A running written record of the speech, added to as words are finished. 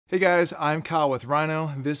Hey guys, I'm Kyle with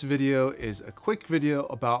Rhino. This video is a quick video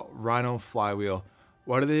about Rhino Flywheel,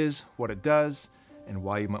 what it is, what it does, and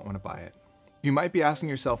why you might want to buy it. You might be asking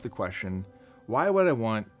yourself the question, why would I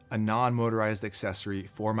want a non-motorized accessory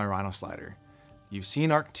for my Rhino slider? You've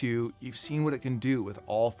seen Arc 2, you've seen what it can do with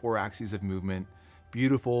all 4 axes of movement,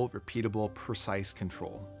 beautiful, repeatable, precise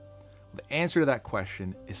control. The answer to that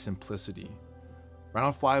question is simplicity.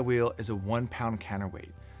 Rhino Flywheel is a 1 pound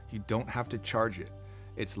counterweight. You don't have to charge it.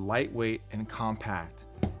 It's lightweight and compact,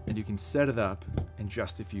 and you can set it up in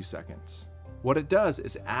just a few seconds. What it does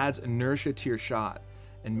is adds inertia to your shot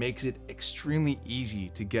and makes it extremely easy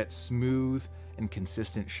to get smooth and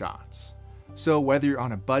consistent shots. So whether you're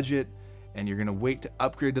on a budget and you're gonna wait to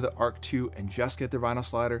upgrade to the Arc 2 and just get the Rhino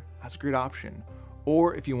slider, that's a great option.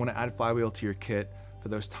 Or if you wanna add Flywheel to your kit for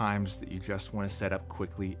those times that you just wanna set up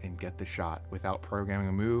quickly and get the shot without programming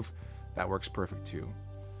a move, that works perfect too.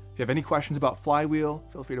 If you have any questions about Flywheel,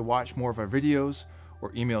 feel free to watch more of our videos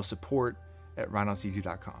or email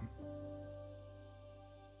support@rhinocg.com.